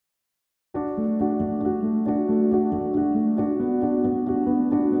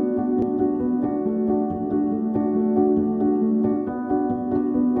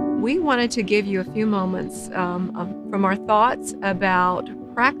we wanted to give you a few moments from our thoughts about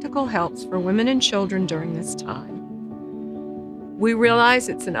practical helps for women and children during this time. We realize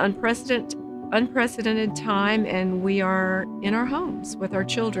it's an unprecedented time, and we are in our homes with our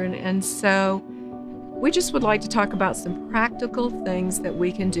children, and so we just would like to talk about some practical things that we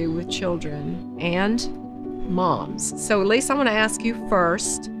can do with children and moms. So Elise, I want to ask you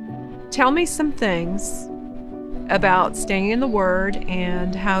first, tell me some things about staying in the Word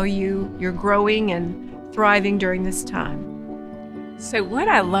and how you're growing and thriving during this time. So what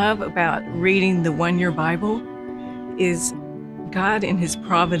I love about reading the one-year Bible is God in His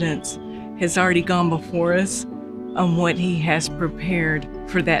providence has already gone before us on what He has prepared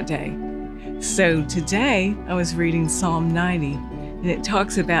for that day. So today I was reading Psalm 90, and it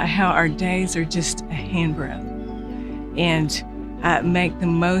talks about how our days are just a handbreadth, and make the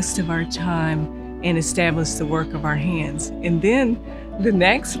most of our time and establish the work of our hands. And then the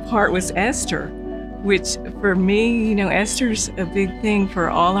next part was Esther, which for me, Esther's a big thing for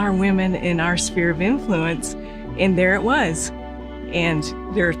all our women in our sphere of influence. And there it was. And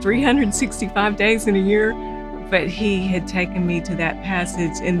there are 365 days in a year, but He had taken me to that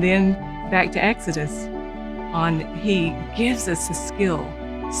passage and then back to Exodus He gives us a skill.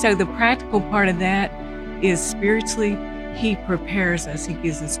 So the practical part of that is spiritually, He prepares us. He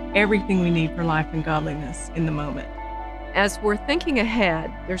gives us everything we need for life and godliness in the moment. As we're thinking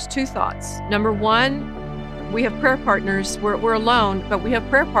ahead, there's two thoughts. Number one, we have prayer partners. We're alone, but we have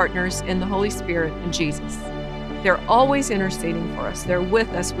prayer partners in the Holy Spirit and Jesus. They're always interceding for us. They're with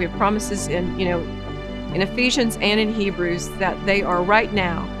us. We have promises in Ephesians and in Hebrews that they are right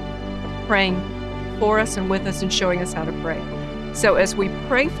now praying for us and with us and showing us how to pray. So as we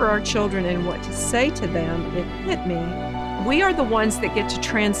pray for our children and what to say to them, it hit me, we are the ones that get to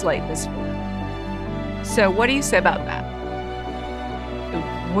translate this for them. So what do you say about that?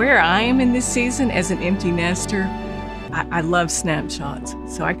 Where I am in this season as an empty nester, I love snapshots.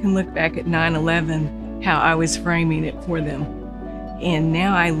 So I can look back at 9/11, how I was framing it for them. And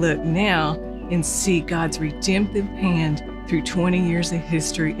now I look now and see God's redemptive hand through 20 years of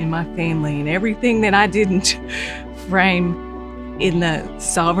history in my family, and everything that I didn't frame in the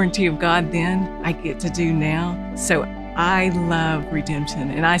sovereignty of God then, I get to do now. So I love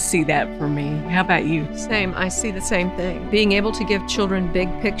redemption, and I see that for me. How about you? Same. I see the same thing. Being able to give children big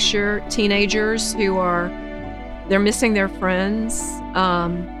picture, teenagers they're missing their friends.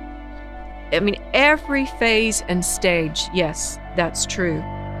 Every phase and stage, yes, that's true.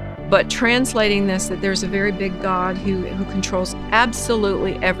 But translating this, that there's a very big God who controls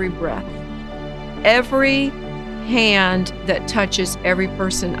absolutely every breath, every hand that touches every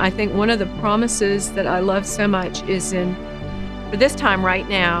person. I think one of the promises that I love so much is for this time right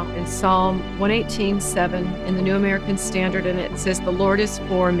now, in Psalm 118:7 in the New American Standard, and it says, "The Lord is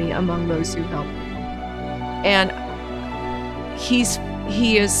for me among those who help me." And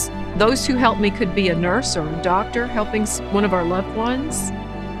He is, those who help me could be a nurse or a doctor helping one of our loved ones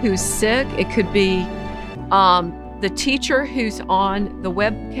who's sick. It could be the teacher who's on the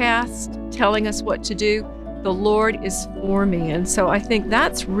webcast telling us what to do. The Lord is for me. And so I think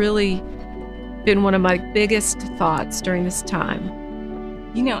that's really been one of my biggest thoughts during this time.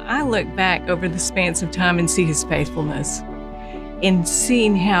 I look back over the span of time and see His faithfulness, and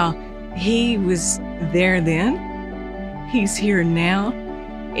seeing how He was there then, He's here now,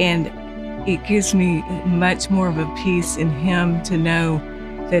 and it gives me much more of a peace in Him to know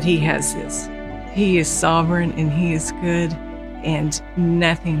that He has this. He is sovereign and He is good, and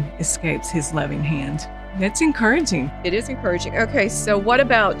nothing escapes His loving hand. That's encouraging. It is encouraging. Okay, so what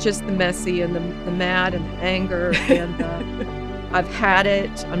about just the messy and the mad and the anger and I've had it,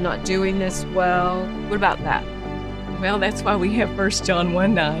 I'm not doing this well? What about that? Well, that's why we have 1 John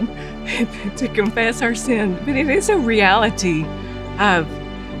 1:9 to confess our sin. But it is a reality of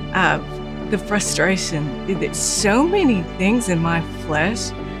the frustration that so many things in my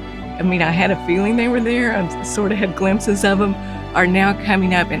flesh, I had a feeling they were there, I sort of had glimpses of them, are now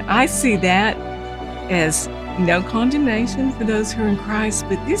coming up. And I see that as no condemnation for those who are in Christ,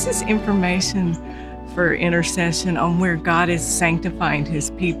 but this is information for intercession on where God is sanctifying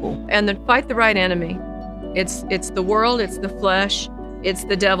His people. And then fight the right enemy. It's the world, it's the flesh, it's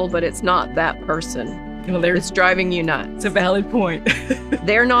the devil, but it's not that person. Well, it's driving you nuts. It's a valid point.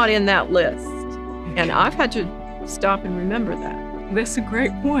 They're not in that list. And I've had to stop and remember that. That's a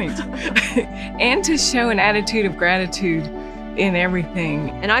great point. And to show an attitude of gratitude in everything.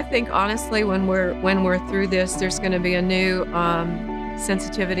 And I think honestly, when we're through this, there's going to be a new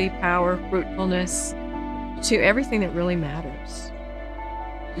sensitivity, power, fruitfulness to everything that really matters.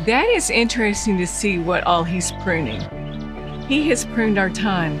 That is interesting to see what all He's pruning. He has pruned our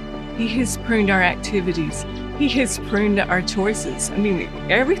time. He has pruned our activities. He has pruned our choices. I mean,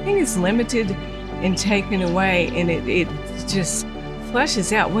 everything is limited and taken away, and it just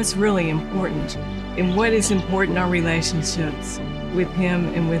fleshes out what's really important and what is important in our relationships with Him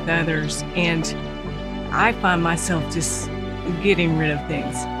and with others. And I find myself just getting rid of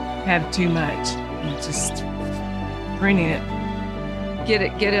things, have too much, and just pruning it. Get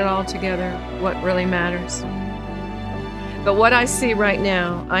it all together, what really matters. But what I see right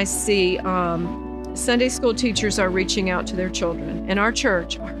now, I see Sunday school teachers are reaching out to their children. In our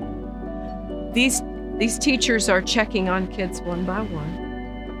church, these teachers are checking on kids one by one.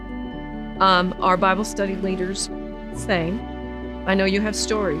 Our Bible study leaders, same. I know you have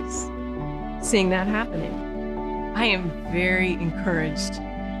stories seeing that happening. I am very encouraged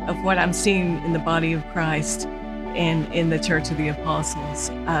of what I'm seeing in the body of Christ and in the Church of the Apostles,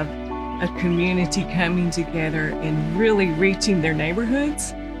 of a community coming together and really reaching their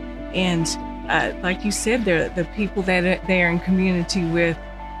neighborhoods. And like you said, the people that they are in community with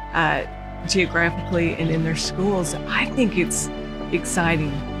geographically and in their schools. I think it's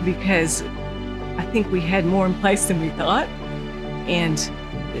exciting because I think we had more in place than we thought. And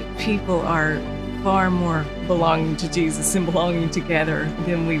people are far more belonging to Jesus and belonging together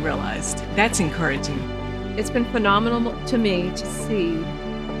than we realized. That's encouraging. It's been phenomenal to me to see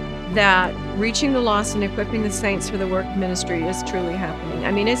that reaching the lost and equipping the saints for the work of ministry is truly happening.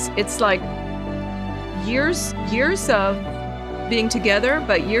 I mean, it's like years of being together,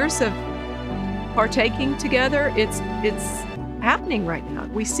 but years of partaking together. It's happening right now.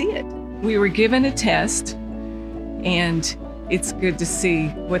 We see it. We were given a test, and it's good to see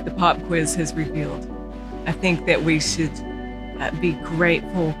what the pop quiz has revealed. I think that we should be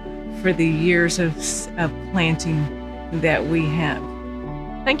grateful for the years of planting that we have.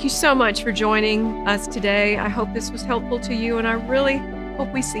 Thank you so much for joining us today. I hope this was helpful to you, and I really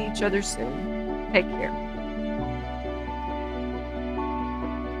hope we see each other soon. Take care.